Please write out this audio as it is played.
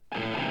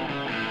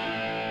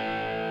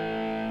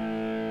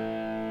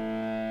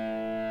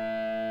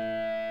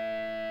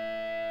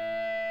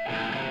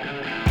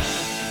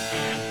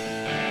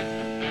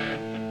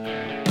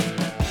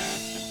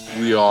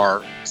we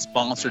are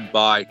sponsored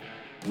by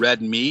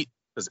Red Meat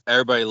because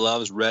everybody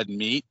loves red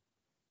meat.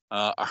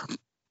 Our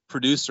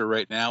producer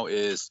right now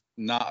is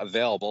not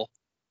available.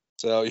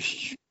 So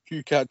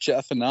you got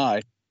Jeff and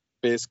I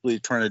basically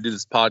trying to do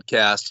this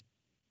podcast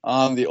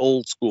on the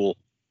old school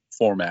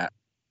format.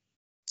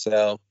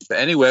 So, but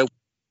anyway,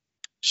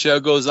 show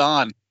goes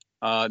on.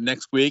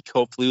 Next week,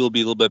 hopefully, will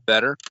be a little bit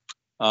better.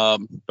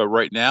 But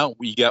right now,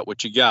 you got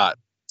what you got.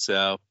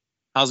 So,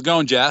 how's it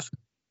going, Jeff?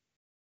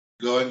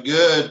 Going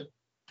good.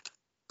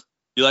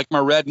 You like my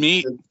red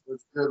meat?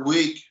 It's a good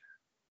week.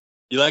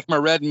 You like my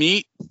red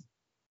meat?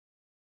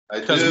 I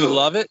do. Because we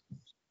love it?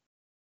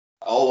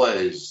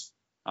 Always.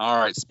 All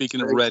right,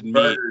 speaking of red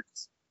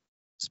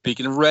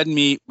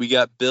meat, we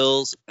got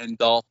Bills and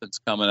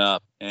Dolphins coming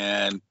up.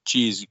 And,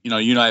 geez, you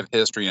and I have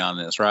history on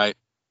this, right?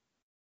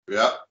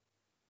 Yep.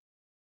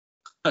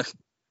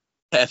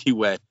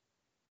 Anyway,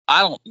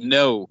 I don't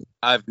know.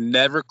 I've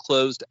never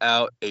closed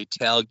out a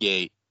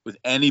tailgate with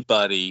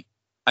anybody.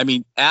 I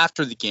mean,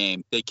 after the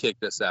game, they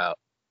kicked us out.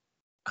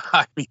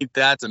 I mean,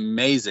 that's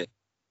amazing.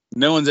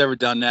 No one's ever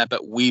done that,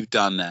 but we've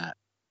done that.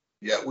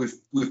 Yeah, we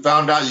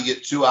found out you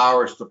get 2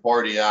 hours to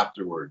party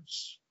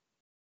afterwards.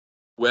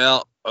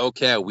 Well,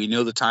 okay, we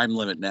know the time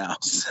limit now.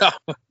 So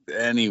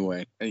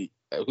anyway,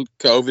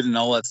 COVID and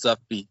all that stuff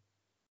be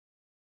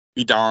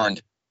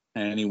darned.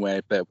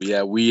 Anyway, but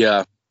yeah, we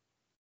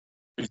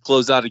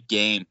close out a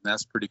game.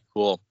 That's pretty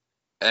cool.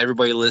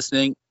 Everybody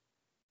listening,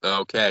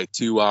 okay,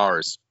 2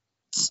 hours.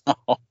 So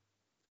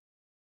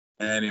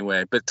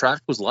anyway, but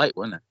traffic was light,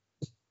 wasn't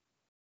it?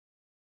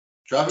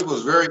 Traffic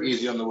was very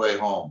easy on the way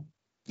home.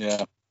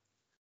 Yeah.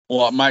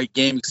 Well, my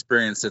game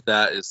experience at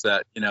that is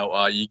that,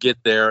 you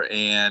get there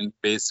and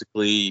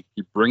basically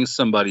you bring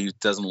somebody who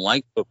doesn't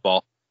like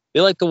football.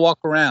 They like to walk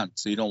around,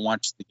 so you don't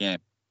watch the game.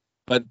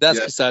 But that's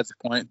besides the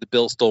point. The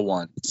Bills still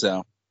won.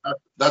 So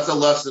that's a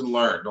lesson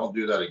learned. Don't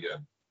do that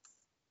again.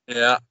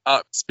 Yeah.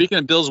 Speaking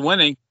of Bills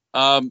winning,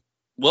 Buffalo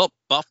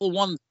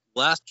won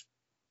last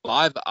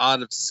 5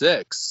 out of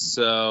 6.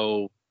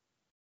 So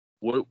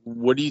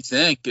what do you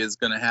think is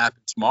going to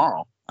happen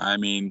tomorrow? I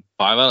mean,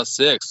 5 out of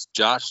 6.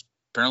 Josh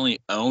apparently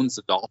owns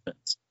the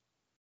Dolphins.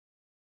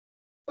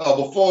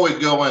 Oh, before we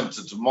go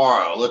into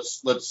tomorrow,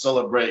 let's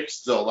celebrate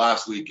still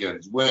last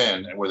weekend's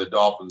win and where the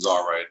Dolphins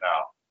are right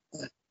now.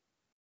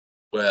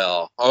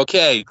 Well,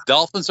 okay,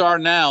 Dolphins are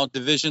now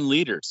division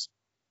leaders.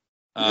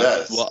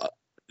 Yes. Well,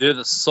 they're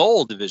the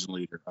sole division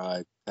leader.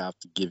 I have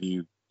to give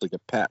you like a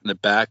pat in the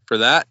back for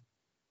that.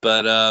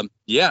 But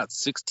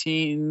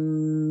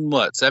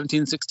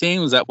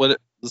 17-16, was that what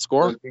the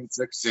score?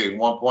 17-16,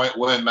 1 point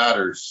win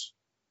matters.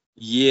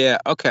 Yeah,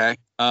 okay.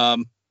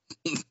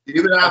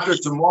 Even after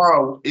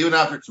tomorrow,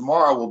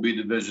 we'll be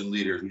division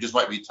leaders. We just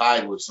might be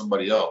tied with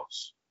somebody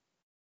else.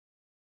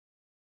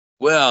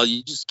 Well,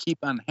 you just keep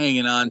on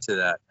hanging on to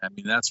that. I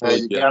mean, that's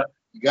really good.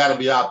 You got to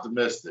be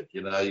optimistic.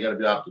 You got to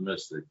be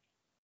optimistic.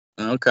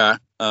 Okay,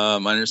 I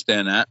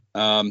understand that.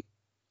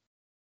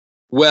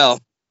 Well,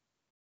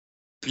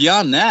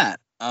 beyond that,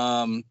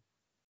 I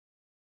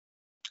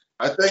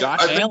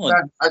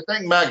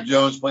think Mac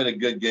Jones played a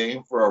good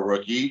game for a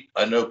rookie.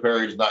 I know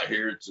Perry's not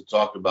here to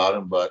talk about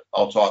him, but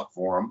I'll talk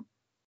for him.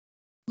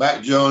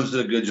 Mac Jones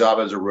did a good job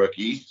as a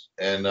rookie,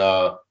 and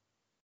Tua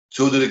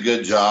did a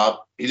good job.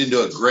 He didn't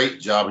do a great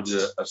job. He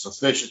did a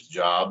sufficient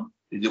job.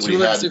 He did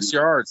 206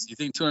 yards. You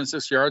think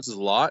 206 yards is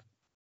a lot?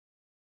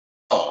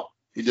 Oh,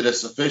 he did a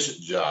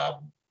sufficient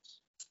job.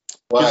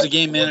 But he was a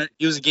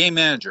game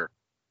manager.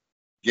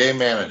 Game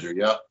manager,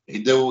 yep.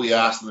 He did what we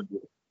asked him to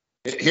do.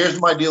 Here's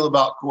my deal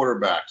about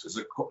quarterbacks.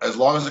 As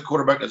long as the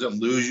quarterback doesn't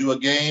lose you a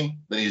game,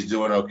 then he's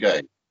doing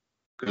okay.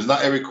 Because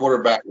not every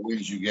quarterback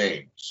wins you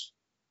games.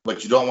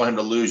 But you don't want him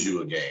to lose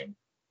you a game.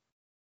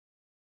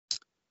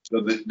 So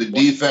the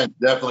defense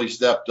definitely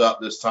stepped up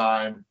this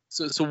time.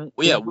 So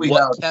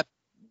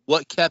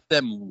what kept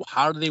them?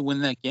 How did they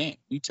win that game?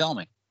 You tell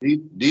me.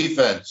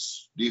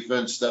 Defense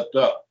stepped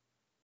up.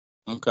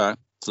 Okay,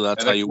 so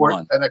that's how you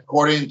won. And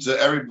according to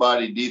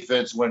everybody,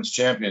 defense wins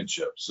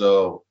championships.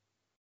 So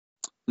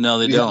no,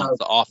 they don't. It's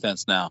the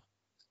offense now.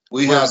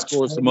 We have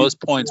scores the most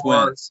points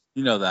wins.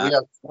 You know that. We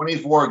have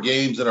 24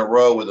 games in a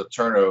row with a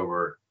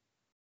turnover.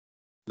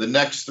 The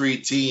next 3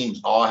 teams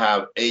all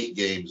have 8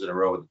 games in a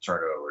row with a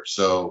turnover.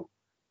 So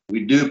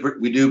we do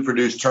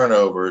produce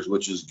turnovers,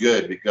 which is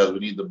good because we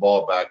need the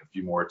ball back a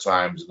few more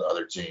times than the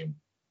other team.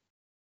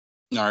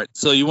 All right.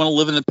 So you want to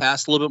live in the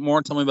past a little bit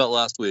more? Tell me about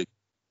last week.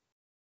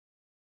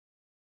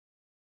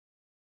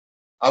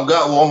 I've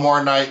got one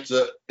more night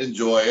to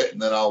enjoy it,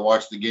 and then I'll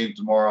watch the game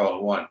tomorrow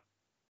at 1.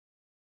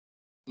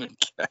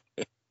 Okay.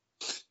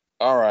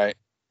 All right.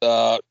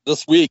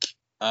 This week,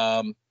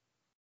 I'm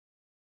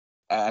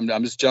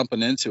just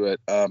jumping into it.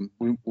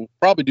 We'll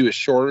probably do a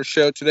shorter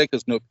show today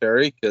because no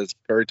Perry, because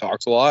Perry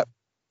talks a lot.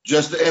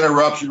 Just an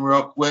interruption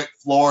real quick.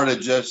 Florida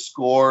just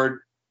scored,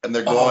 and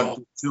they're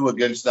going 2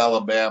 against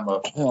Alabama.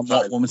 Hold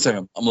on, 1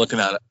 second. I'm looking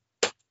at it.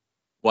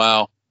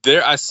 Wow.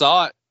 There, I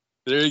saw it.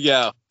 There you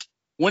go.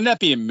 Wouldn't that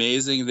be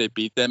amazing if they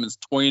beat them? It's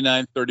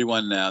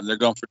 29-31 now, and they're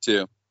going for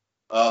 2.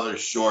 Oh, they're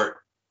short.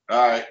 All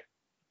right.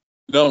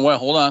 No, wait,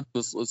 hold on.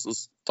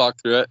 Let's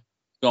talk through it.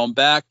 Going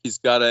back, he's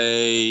got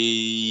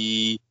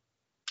a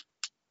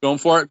going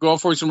for it.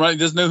 He's running.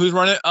 Doesn't know who's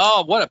running it.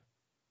 Oh, what a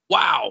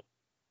wow!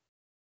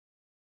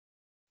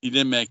 He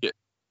didn't make it.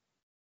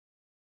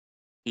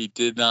 He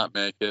did not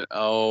make it.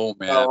 Oh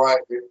man! All right,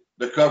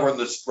 they're covering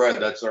the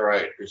spread. That's all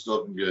right. You're still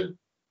looking good.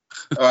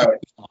 All right.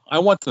 I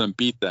want them to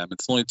beat them.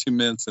 It's only 2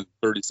 minutes and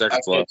 30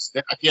 seconds left.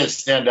 I can't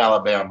stand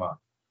Alabama.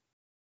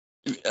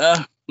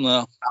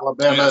 No.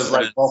 Alabama is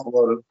like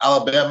Buffalo.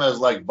 Alabama is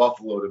like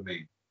Buffalo to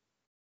me.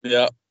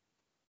 Yeah.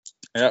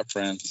 Yeah,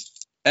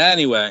 friends.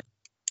 Anyway,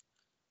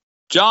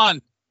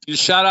 John, you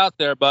shout out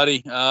there,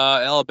 buddy.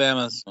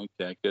 Alabama's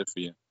okay. Good for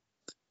you.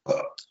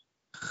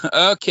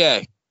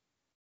 Okay.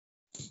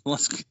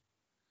 Let's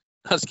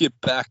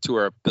get back to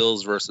our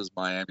Bills versus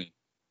Miami,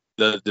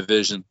 the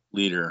division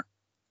leader.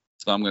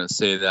 So I'm going to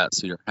say that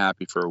so you're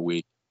happy for a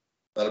week.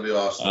 That'll be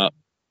awesome.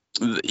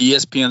 The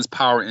ESPN's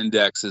power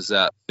index is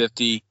at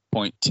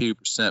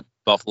 50.2%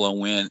 Buffalo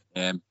win,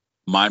 and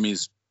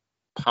Miami's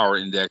power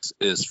index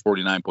is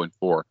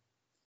 49.4.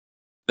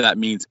 That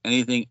means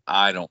anything,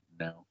 I don't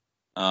know.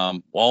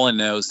 All I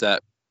know is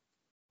that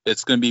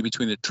it's going to be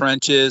between the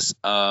trenches,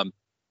 the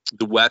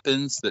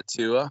weapons that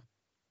Tua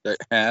that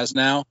has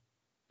now.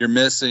 You're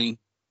missing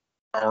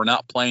or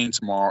not playing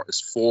tomorrow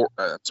is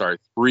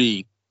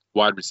 3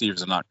 wide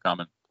receivers are not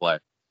coming to play.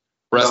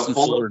 Preston,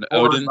 Fuller, and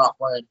Odin. Not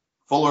playing.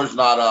 Fuller's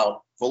not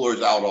out.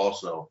 Fuller's out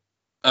also.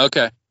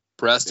 Okay.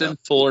 Preston,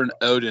 Fuller, and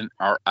Odin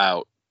are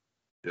out.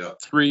 Yeah.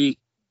 3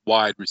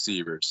 wide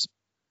receivers.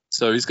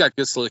 So he's got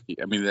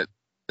Gesicki. I mean,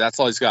 that's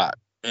all he's got.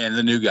 And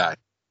the new guy.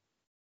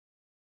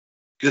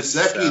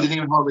 Gesicki didn't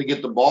even hardly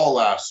get the ball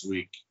last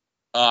week.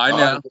 I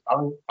know. I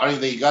don't even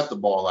think he got the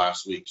ball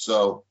last week.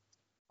 So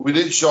we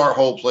didn't show our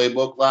whole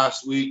playbook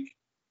last week.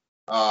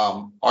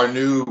 Our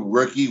new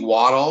rookie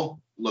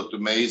Waddle looked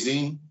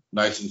amazing,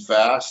 nice and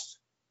fast.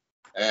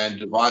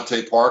 And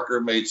Devontae Parker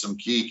made some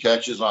key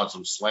catches on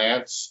some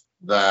slants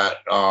that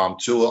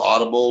Tua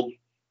audibled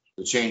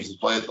to change the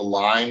play at the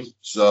line.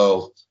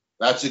 So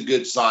that's a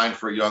good sign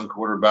for a young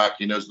quarterback.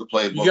 He knows the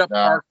playbook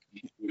now.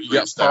 You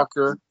got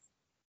Parker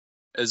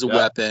as a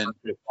weapon.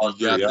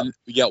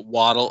 You got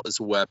Waddle as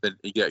a weapon.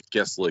 You got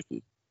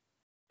Gesicki.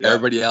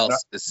 Everybody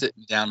else is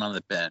sitting down on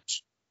the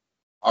bench.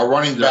 Our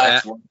running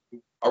backs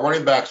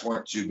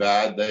weren't too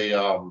bad. They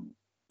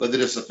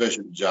did a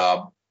sufficient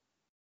job.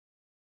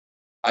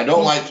 I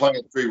don't like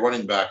playing 3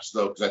 running backs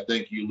though, because I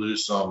think you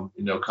lose some,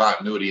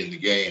 continuity in the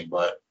game.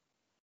 But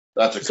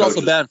that's it's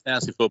also bad in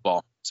fantasy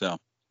football. So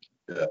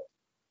yeah.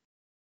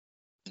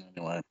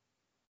 Anyway,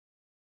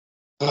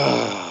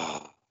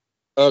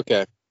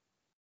 okay.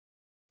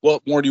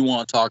 What more do you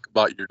want to talk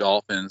about your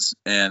Dolphins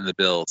and the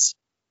Bills?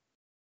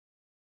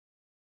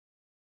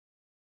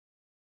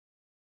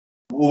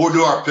 Well, we'll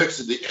do our picks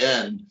at the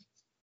end.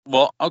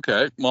 Well,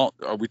 okay. Well,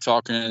 are we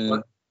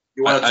talking?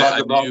 You want to talk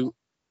about?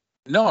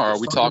 Are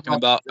we talking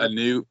about a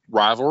new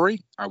rivalry?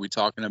 Are we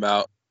talking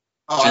about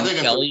Jim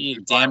Kelly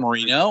and Dan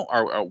Marino?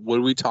 Or what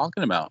are we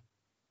talking about?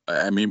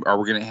 I mean, are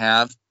we going to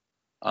have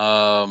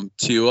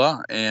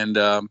Tua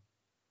and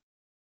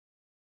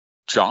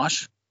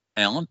Josh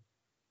Allen?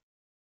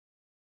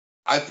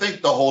 I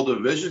think the whole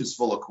division's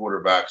full of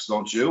quarterbacks,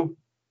 don't you?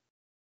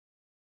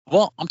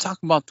 Well, I'm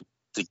talking about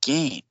the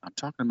game. I'm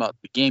talking about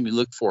the game you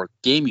look for, a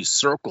game you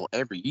circle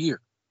every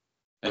year.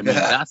 I mean,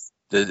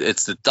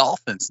 it's the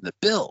Dolphins and the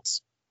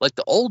Bills, like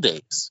the old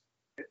days.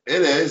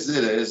 It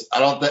is. I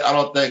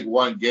don't think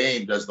one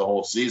game does the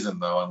whole season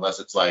though, unless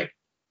it's like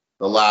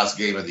the last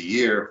game of the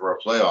year for a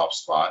playoff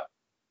spot.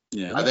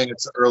 Yeah. I think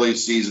it's early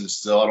season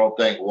still. I don't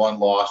think one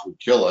loss would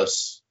kill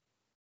us.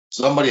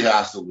 Somebody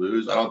has to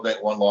lose. I don't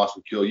think one loss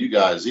would kill you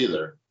guys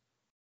either.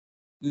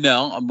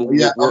 No.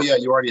 You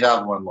already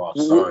have one loss.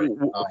 Sorry.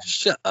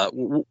 Shut up.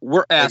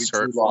 We're ass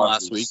hurt from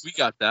last week. We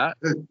got that.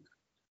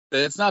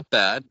 It's not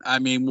bad. I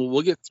mean,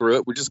 we'll get through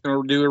it. We're just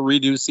going to do a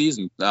redo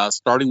season,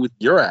 starting with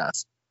your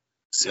ass.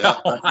 So, yeah,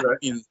 that's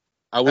right.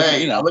 I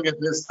look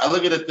at this. I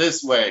look at it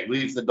this way: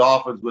 leaves the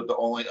Dolphins with the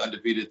only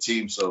undefeated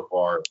team so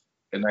far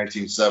in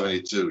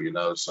 1972.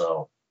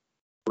 So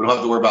we don't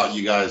have to worry about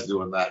you guys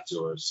doing that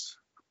to us.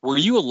 Were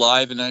you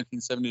alive in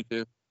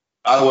 1972?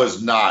 I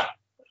was not.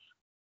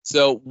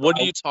 So what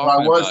are you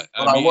talking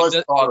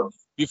about?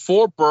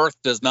 Before birth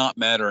does not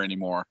matter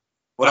anymore.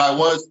 What I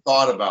was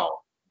thought about.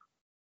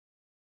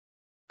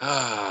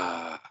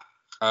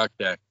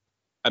 Okay.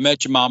 I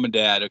met your mom and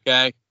dad.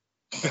 Okay.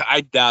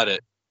 I doubt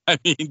it. I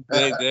mean,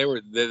 they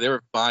were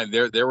fine.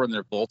 They were in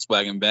their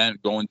Volkswagen van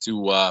going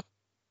to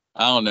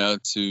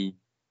to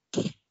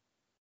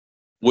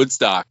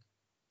Woodstock.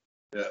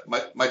 Yeah,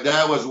 my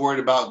dad was worried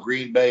about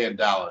Green Bay and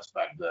Dallas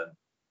back then.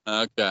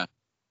 Okay.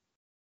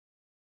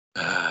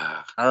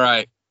 All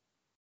right.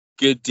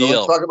 Good deal. So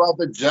let's talk about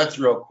the Jets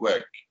real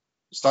quick.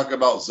 Let's talk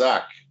about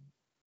Zach.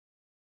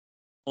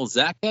 Well,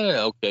 Zach had an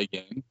okay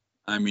game.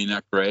 I mean,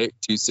 not great.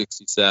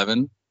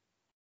 267.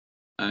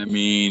 I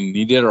mean,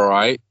 he did all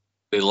right.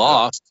 They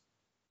lost,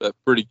 but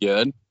pretty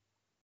good.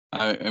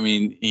 I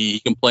mean, he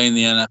can play in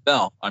the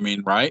NFL. I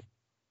mean, right?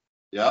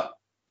 Yeah.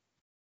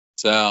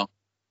 So,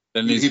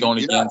 Then he's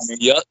going against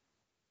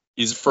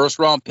he's a first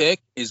round pick.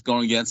 He's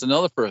going against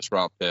another first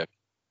round pick.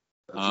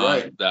 That's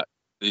right. That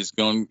he's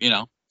going,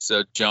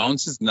 so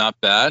Jones is not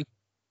bad.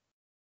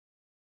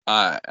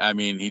 I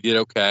mean, he did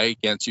okay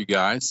against you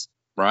guys,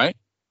 right?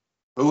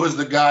 Who was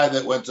the guy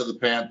that went to the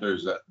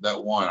Panthers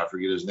that won? I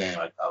forget his name.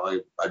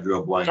 I drew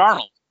a blank.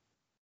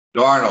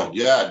 Darnold.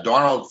 Yeah,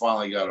 Darnold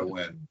finally got a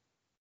win.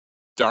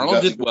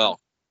 Darnold did well.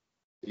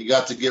 He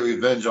got to get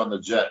revenge on the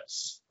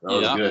Jets. That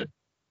was good.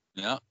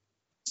 Yeah,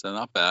 so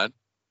not bad.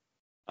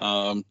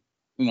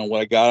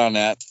 What I got on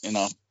that,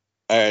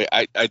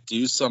 I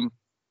do some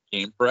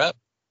game prep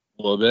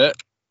a little bit.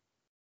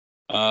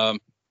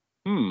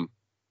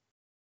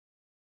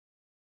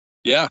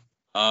 Yeah.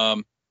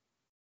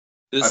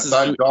 This is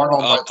a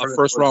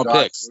first round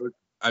picks.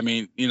 I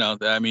mean,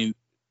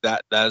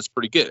 that is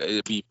pretty good.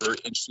 It'd be a very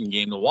interesting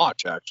game to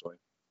watch, actually.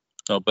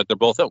 So, but they're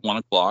both at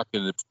 1:00,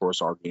 and of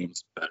course our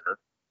game's better.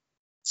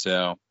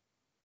 So,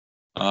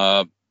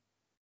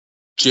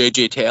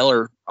 J.J.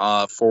 Taylor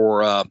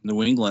for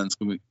New England's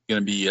going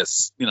to be a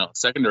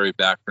secondary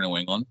back for New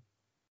England.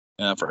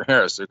 For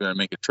Harris, they're going to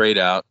make a trade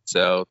out,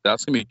 so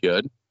that's going to be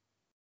good.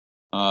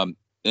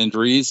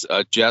 Injuries,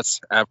 Jets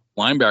have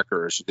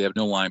linebacker issues. They have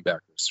no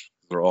linebackers.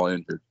 They're all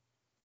injured.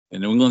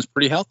 And New England's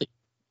pretty healthy.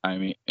 I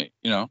mean,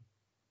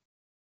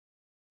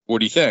 what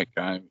do you think?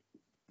 I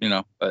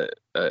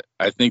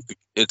think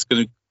it's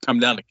going to come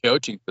down to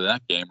coaching for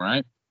that game,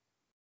 right?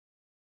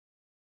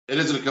 It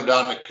is going to come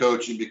down to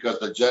coaching because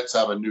the Jets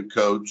have a new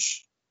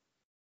coach,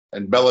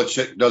 and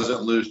Belichick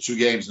doesn't lose 2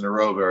 games in a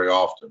row very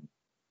often.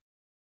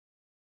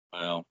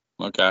 Well,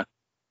 okay.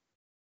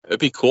 It'd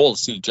be cool to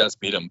see the Jets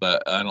beat them,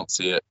 but I don't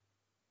see it.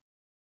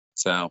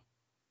 So,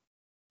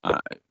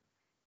 with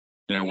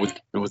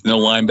no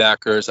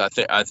linebackers, I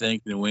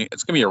think New England,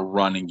 it's going to be a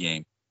running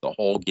game. The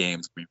whole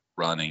game's going to be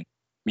running.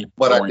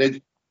 But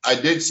I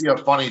did see a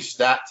funny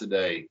stat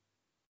today.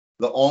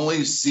 The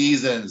only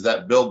seasons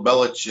that Bill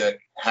Belichick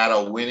had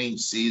a winning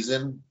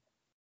season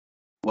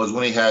was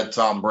when he had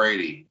Tom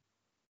Brady.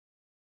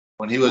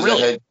 When he was the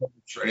head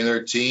coach of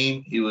their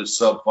team, he was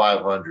sub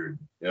 500.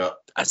 Yeah.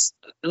 There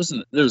was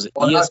an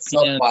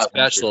ESPN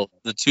special,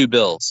 the 2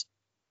 Bills.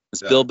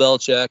 It's Bill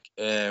Belichick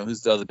and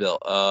who's the other Bill?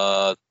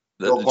 The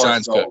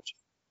Giants coach,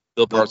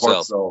 Bill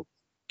Parcells.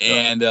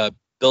 And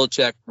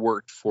Belichick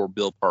worked for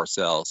Bill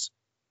Parcells.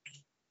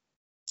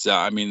 So,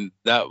 I mean,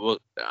 that was,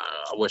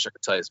 I wish I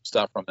could tell you some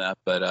stuff from that,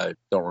 but I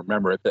don't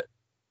remember it. But,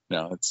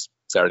 it's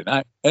Saturday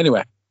night.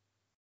 Anyway.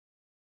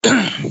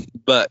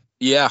 But,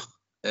 yeah,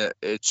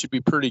 it should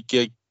be pretty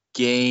good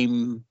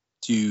game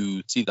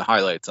to see the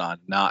highlights on,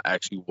 not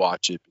actually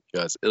watch it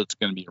because it's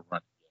going to be a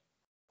running game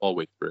all the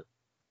way through.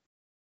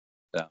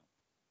 So.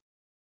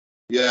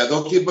 Yeah,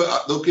 they'll keep a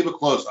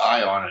close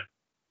eye on it.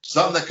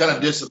 Something that kind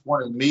of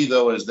disappointed me,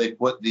 though, is they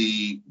put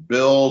the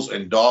Bills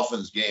and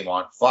Dolphins game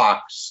on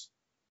Fox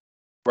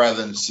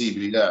rather than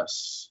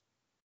CBS.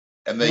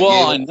 And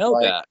I know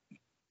that.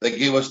 They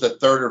gave us the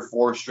 3rd or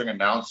 4th string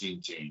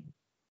announcing team.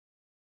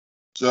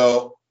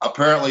 So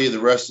apparently the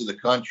rest of the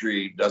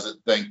country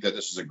doesn't think that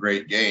this is a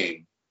great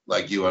game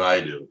like you and I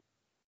do.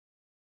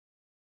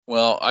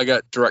 Well, I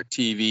got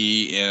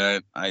DirecTV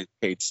and I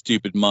paid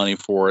stupid money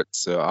for it,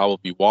 so I will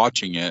be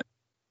watching it.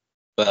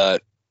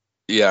 But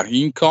yeah,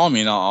 you can call me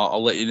and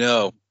I'll let you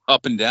know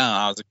up and down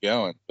how's it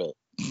going. But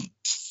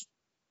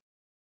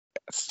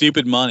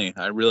stupid money.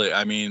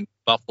 I mean,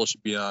 Buffalo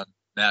should be on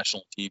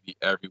national TV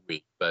every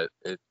week, but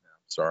I'm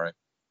sorry.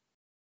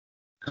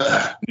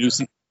 New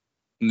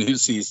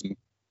season.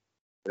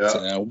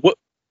 Yeah.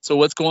 So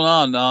what's going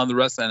on the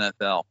rest of the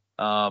NFL?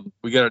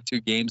 We got our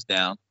 2 games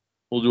down.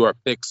 We'll do our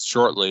picks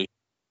shortly.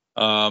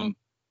 I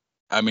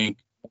mean,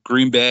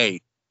 Green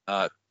Bay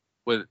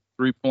with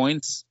 3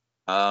 points.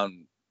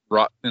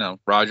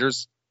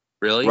 Rodgers,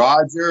 really?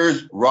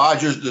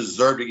 Rodgers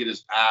deserved to get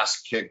his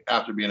ass kicked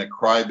after being a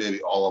crybaby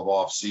all of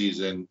off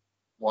season,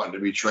 wanting to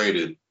be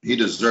traded. He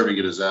deserved to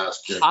get his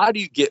ass kicked. How do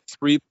you get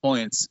 3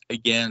 points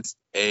against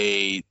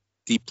a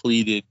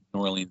depleted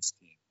New Orleans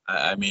team?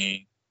 I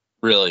mean,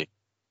 really,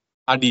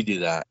 how do you do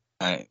that?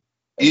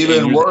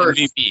 Even worse.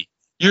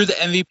 You're the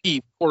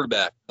MVP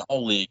quarterback in the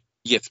whole league.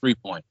 You get 3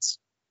 points.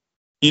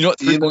 You know what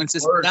 3 points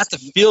is? That's a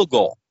field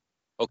goal.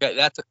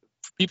 Okay,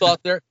 people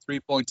out there.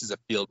 3 points is a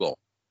field goal.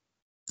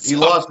 He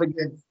lost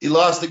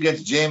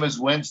against Jameis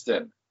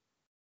Winston.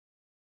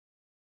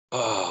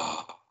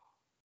 Oh.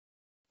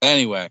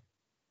 Anyway,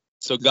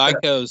 so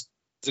Geico's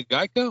is it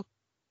Geico?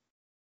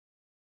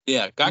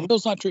 Yeah,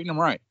 Geico's not treating him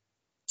right.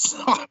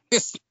 So,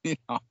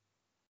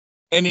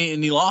 and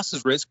he lost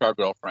his race car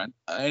girlfriend.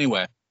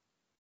 Anyway.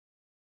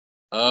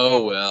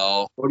 Oh,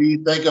 well. What do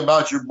you think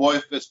about your boy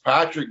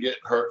Fitzpatrick getting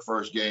hurt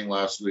first game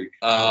last week?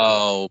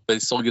 Oh, but he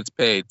still gets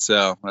paid,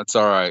 so that's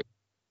all right.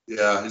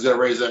 Yeah, he's going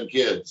to raise them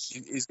kids.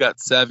 He's got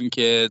 7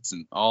 kids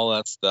and all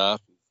that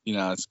stuff.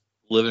 He's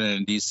living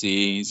in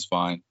D.C. He's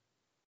fine.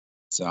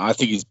 So I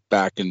think he's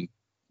back in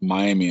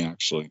Miami,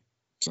 actually.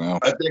 So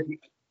I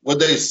think, what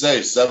they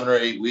say, 7 or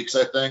 8 weeks,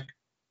 I think.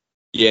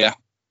 Yeah.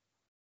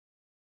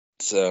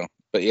 So,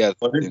 but yeah.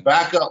 But his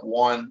backup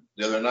won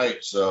the other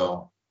night,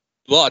 so.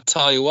 Well, I'll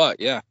tell you what,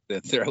 yeah,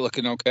 they're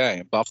looking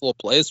okay. Buffalo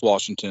plays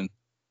Washington,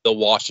 the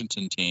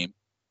Washington team,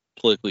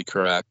 politically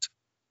correct.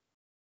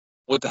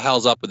 What the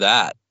hell's up with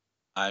that?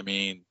 I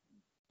mean,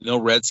 no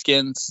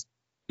Redskins,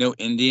 no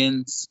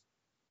Indians.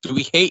 Do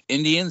we hate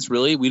Indians?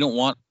 Really? We don't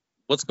want.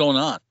 What's going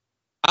on?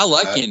 I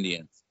like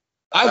Indians.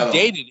 I've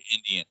dated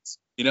Indians.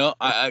 You know,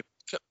 I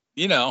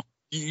you know,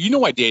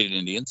 I dated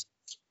Indians.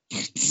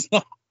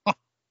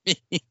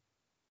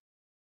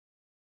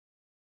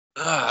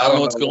 I don't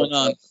know what's going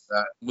on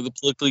with the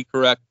politically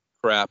correct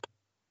crap.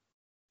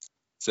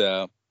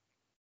 So,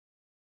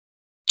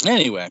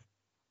 anyway.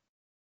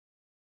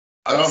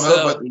 I don't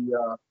know, but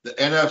the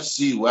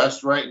NFC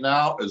West right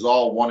now is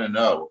all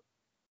 1-0.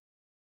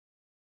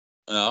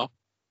 No.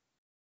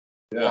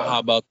 Yeah. Well, how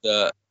about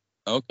the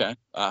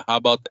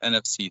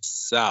NFC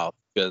South?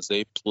 Because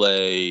they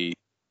play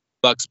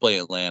Bucks play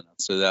Atlanta,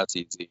 so that's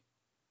easy.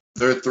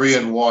 They're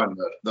 3-1.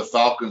 The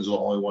Falcons are the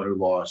only one who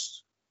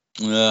lost.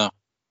 Yeah.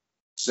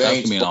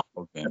 Saints that's gonna be an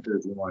awful game.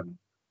 Won.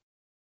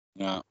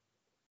 Yeah.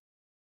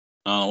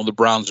 Well, the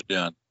Browns are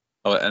doing.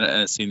 Oh, and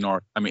NFC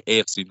North. I mean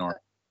AFC North.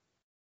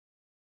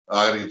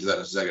 I gotta get to that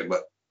in a second,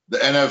 but the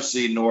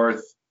NFC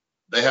North,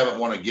 they haven't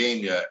won a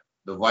game yet.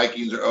 The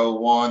Vikings are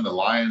 0-1, the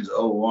Lions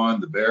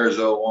 0-1, the Bears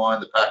 0-1,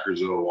 the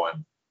Packers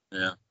 0-1.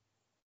 Yeah.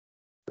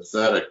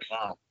 Pathetic.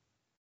 Wow.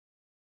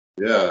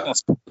 Yeah.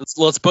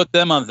 Let's put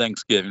them on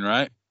Thanksgiving,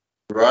 right?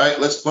 Right.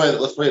 Let's play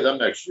them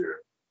next year.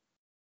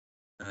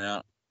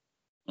 Yeah.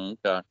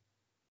 Okay.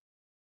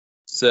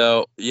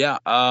 So yeah.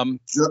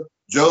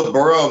 Joe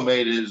Burrow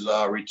made his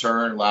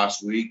return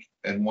last week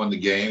and won the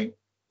game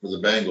for the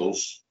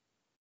Bengals.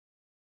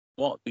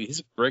 Well, he's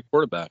a great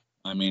quarterback.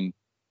 I mean,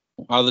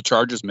 how do the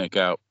Chargers make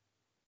out?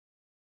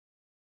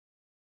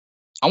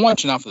 I'm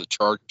watching out for the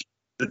Chargers.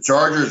 The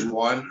Chargers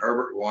won.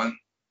 Herbert won.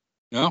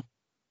 Yeah.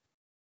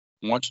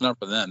 I'm watching out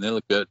for them. They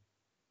look good.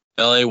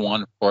 LA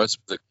won, of course,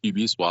 with the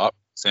QB swap.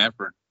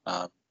 Sanford,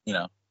 you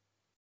know.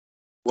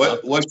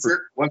 What's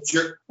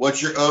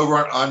your over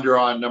and under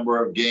on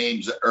number of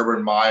games that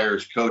Urban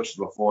Meyer's coached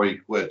before he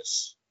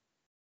quits?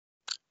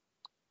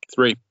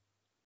 3.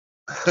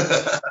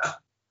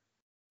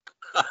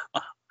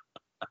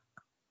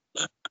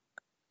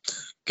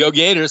 Go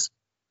Gators.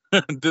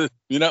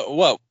 You know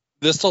what?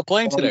 They're still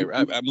playing today.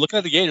 I'm looking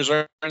at the Gators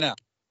right now.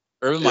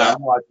 Urban Meyer.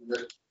 I'm watching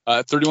it.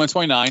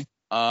 31-29.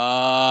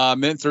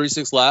 Minute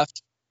 36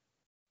 left.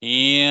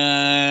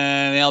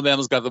 And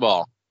Alabama's got the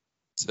ball.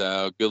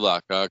 So good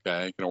luck.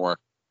 Okay, ain't gonna work.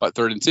 But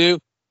 3rd and 2.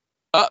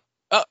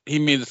 He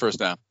made the first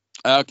down.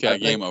 Okay,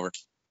 game over.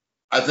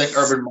 I think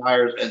Urban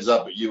Meyer ends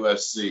up at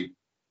USC.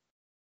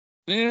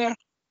 Yeah.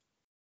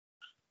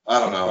 I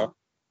don't know.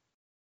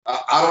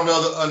 I don't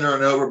know the under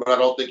and over, but I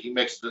don't think he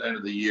makes it to the end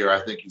of the year. I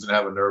think he's going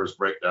to have a nervous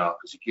breakdown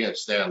because he can't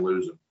stand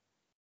losing.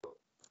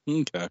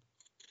 Okay.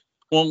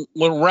 Well,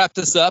 we'll wrap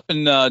this up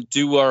and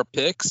do our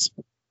picks.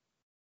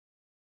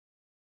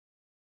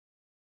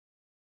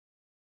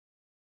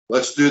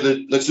 Let's do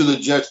the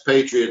Jets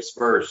Patriots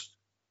first.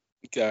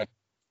 Okay.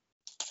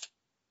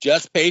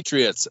 Jets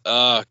Patriots.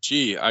 I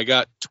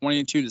got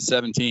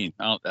 22-17.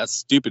 That's a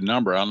stupid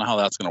number. I don't know how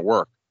that's going to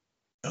work.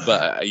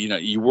 But you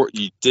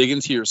dig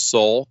into your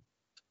soul.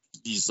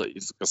 It's like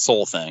a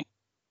soul thing,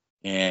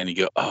 and you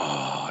go,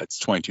 oh,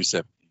 it's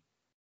 22-17.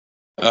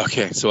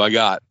 Okay, so I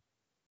got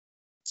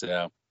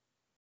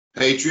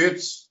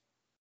Patriots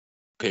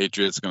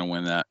gonna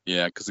win that,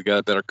 yeah, because they got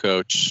a better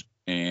coach,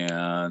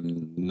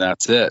 and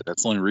that's it.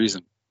 That's the only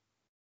reason,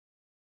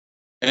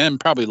 and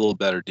probably a little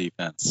better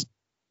defense.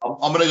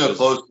 I'm gonna go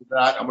close to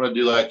that. I'm gonna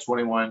do like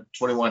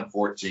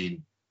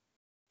 21-14.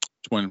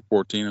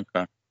 20-14,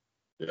 okay.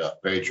 Yeah,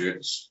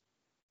 Patriots.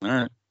 All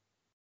right.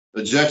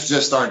 The Jets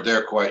just aren't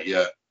there quite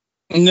yet.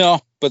 No,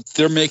 but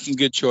they're making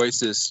good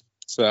choices.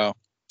 So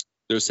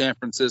their San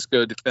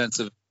Francisco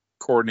defensive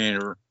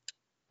coordinator,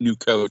 new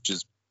coach,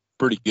 is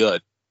pretty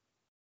good.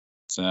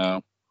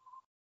 So,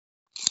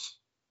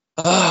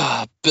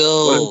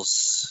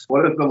 Bills.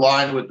 What is the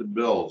line with the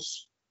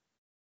Bills?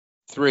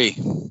 3.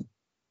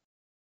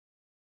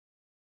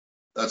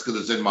 That's because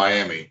it's in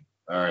Miami.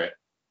 All right.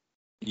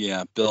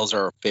 Yeah, Bills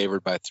are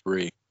favored by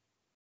 3.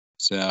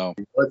 So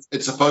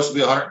it's supposed to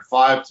be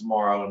 105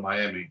 tomorrow in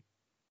Miami.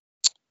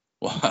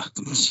 Well,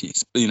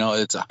 geez,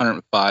 it's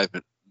 105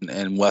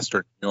 in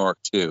Western New York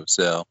too.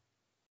 So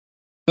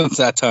it's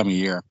that time of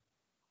year.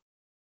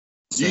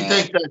 Do you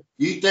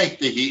think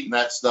the heat and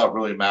that stuff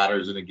really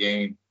matters in a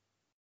game?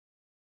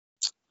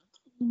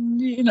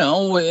 In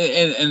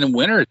the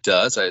winter it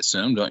does, I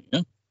assume, don't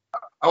you?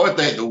 I would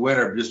think the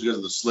winter just because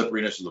of the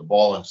slipperiness of the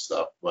ball and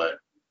stuff, but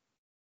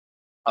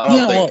I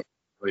don't think it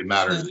really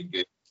matters in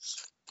games.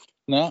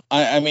 No,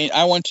 I mean,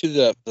 I went to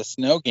the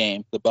snow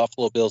game, the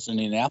Buffalo Bills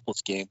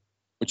Indianapolis game,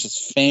 which is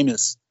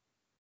famous.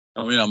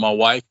 My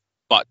wife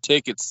bought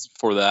tickets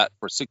for that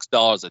for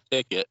 $6 a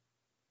ticket.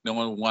 No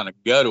one would want to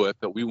go to it,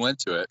 but we went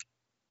to it.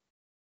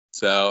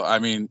 So, I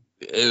mean,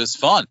 it was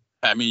fun.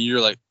 I mean,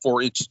 you're like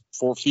 4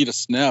 feet of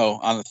snow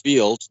on the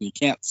field, and you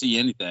can't see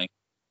anything.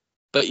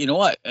 But you know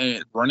what?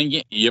 Running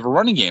game. You have a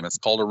running game. It's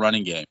called a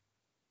running game.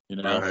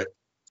 Right.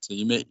 So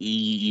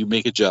you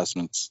make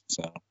adjustments.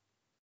 So,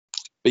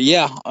 but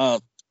yeah, we're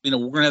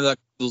gonna have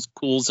those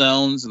cool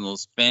zones and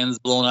those fans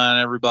blowing on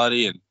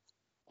everybody, and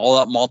all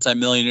that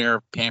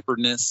multimillionaire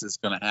pamperedness is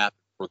gonna happen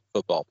for the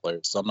football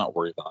players. So I'm not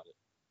worried about it.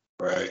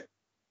 Right.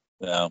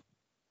 Yeah.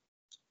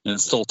 And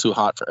it's still too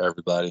hot for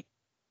everybody.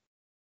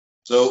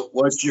 So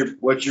what's your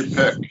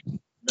pick?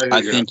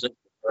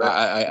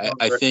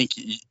 I think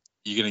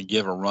you're gonna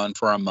give a run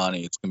for our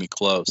money. It's gonna be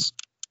close.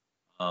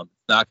 Not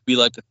gonna be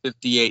like the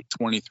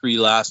 58-23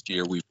 last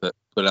year we put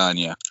on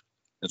you.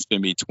 It's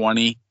gonna be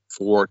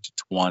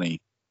 24-20.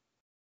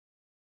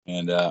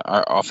 And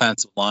our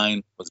offensive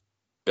line was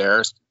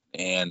embarrassed,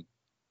 and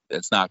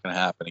it's not gonna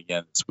happen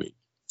again this week.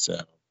 So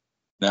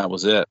that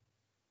was it.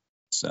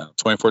 So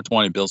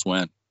 24-20, Bills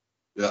win.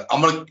 Yeah,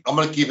 I'm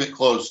gonna keep it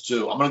close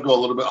too. I'm gonna go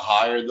a little bit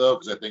higher though,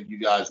 because I think you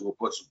guys will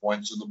put some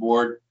points on the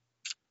board.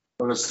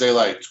 I'm gonna say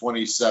like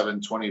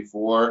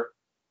 27-24.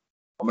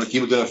 I'm gonna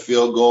keep it to a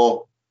field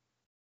goal.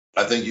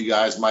 I think you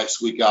guys might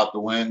squeak out the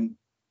win.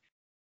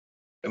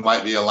 It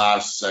might be a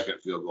last second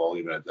field goal,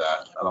 even at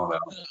that. I don't know.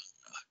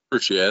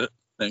 Appreciate it.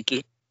 Thank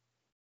you.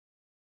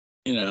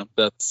 I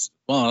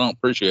don't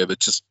appreciate it, but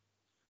just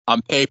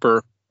on paper,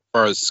 as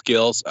far as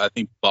skills, I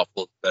think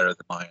Buffalo's better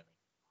than Miami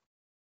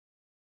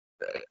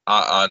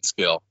on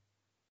skill.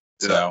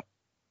 So,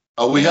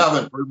 we have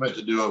improvement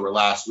to do over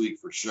last week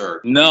for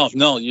sure. No,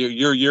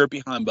 you're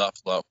behind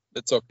Buffalo.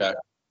 It's okay,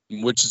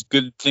 which is a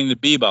good thing to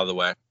be, by the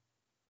way.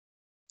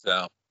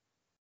 So,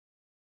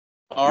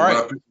 all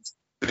right.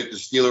 Pick the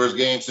Steelers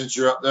game since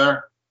you're up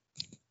there.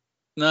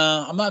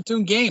 No, I'm not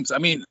doing games. I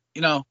mean,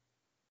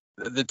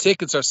 the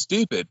tickets are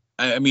stupid.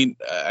 I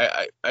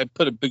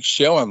put a big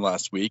show on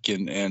last week,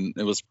 and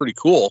it was pretty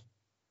cool.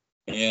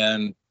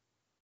 And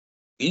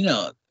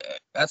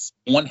that's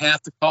one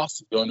half the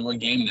cost of going to a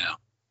game now.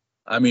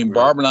 I mean, right.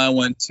 Barb and I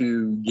went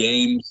to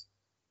games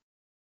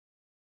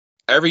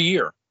every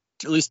year,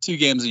 at least 2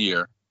 games a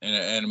year,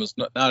 and it was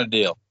not a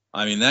deal.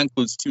 I mean, that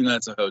includes 2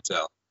 nights of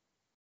hotel,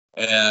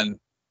 and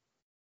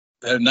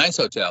they had a nice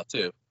hotel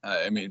too.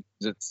 I mean,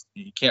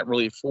 you can't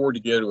really afford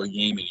to go to a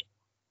game anymore,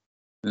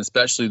 and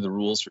especially the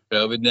rules for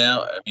COVID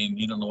now. I mean,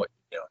 you don't know what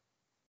you're doing.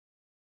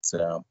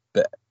 So,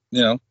 but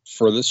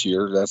for this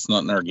year, that's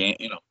not in our game.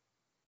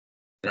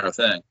 Our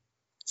thing.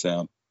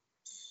 So,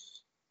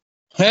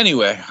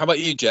 anyway, how about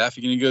you, Jeff?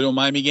 You gonna go to a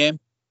Miami game?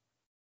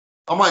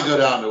 I might go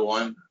down to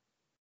one.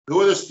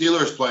 Who are the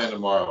Steelers playing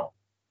tomorrow?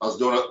 I was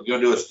gonna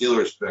do a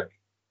Steelers pick.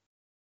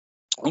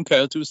 Okay,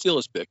 let's do a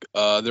Steelers pick.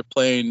 They're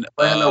playing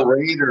the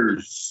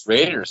Raiders.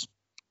 Raiders.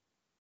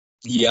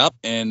 Yep,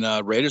 and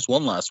Raiders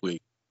won last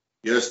week.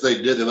 Yes,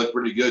 they did. They look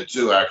pretty good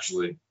too,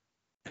 actually.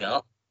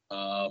 Yep.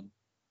 What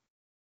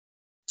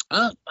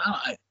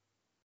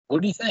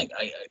do you think?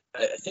 I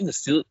think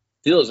the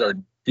Steelers are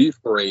due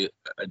for a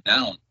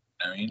down.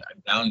 I mean, a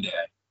down day.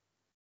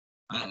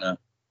 I don't know.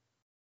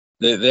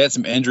 They had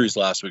some injuries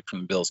last week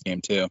from the Bills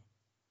game too.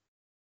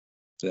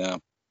 So,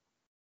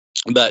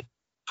 but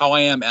how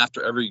I am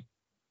after every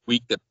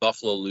week that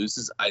Buffalo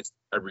loses, I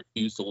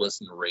refuse to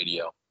listen to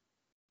radio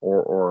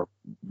or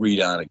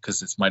read on it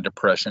because it's my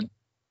depression.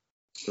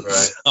 Right.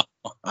 So,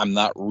 I'm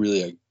not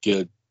really a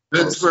good.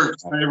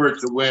 Pittsburgh's favorite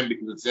to win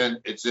because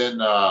it's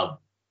in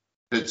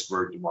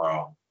Pittsburgh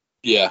tomorrow.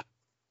 Yeah.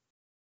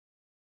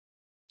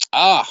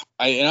 I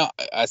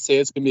say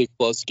it's gonna be a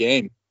close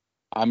game.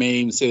 I may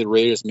even say the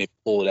Raiders may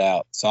pull it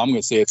out. So I'm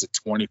gonna say it's a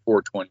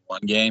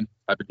 24-21 game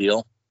type of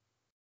deal.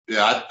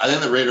 Yeah, I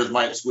think the Raiders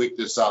might squeak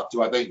this out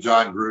too. I think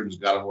John Gruden's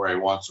got him where he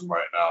wants him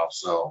right now.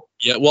 So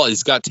yeah, well,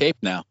 he's got tape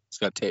now. He's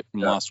got tape from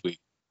last week.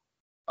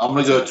 I'm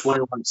gonna go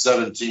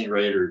 21-17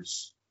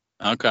 Raiders.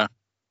 Okay.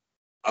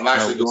 I'm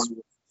actually going to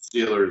the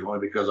Steelers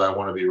only because I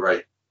want to be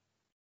right.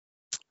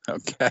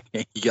 Okay.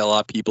 You got a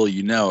lot of people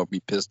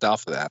be pissed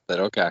off at that, but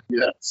okay.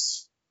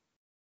 Yes.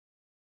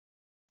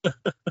 If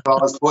I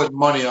was putting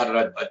money on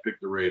it, I'd pick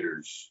the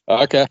Raiders.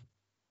 Okay.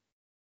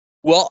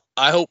 Well,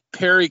 I hope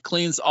Perry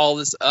cleans all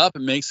this up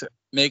and make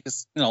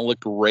us look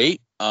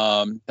great.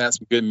 Has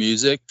some good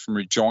music from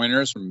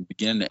Rejoiners from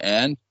beginning to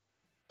end.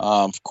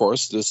 Of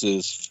course, this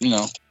is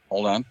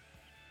hold on.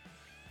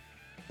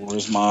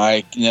 Where's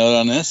my note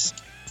on this?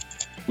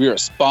 We are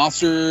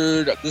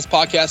sponsored. This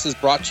podcast is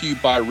brought to you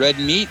by Red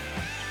Meat.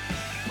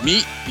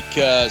 Meat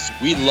because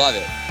we love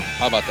it.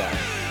 How about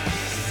that?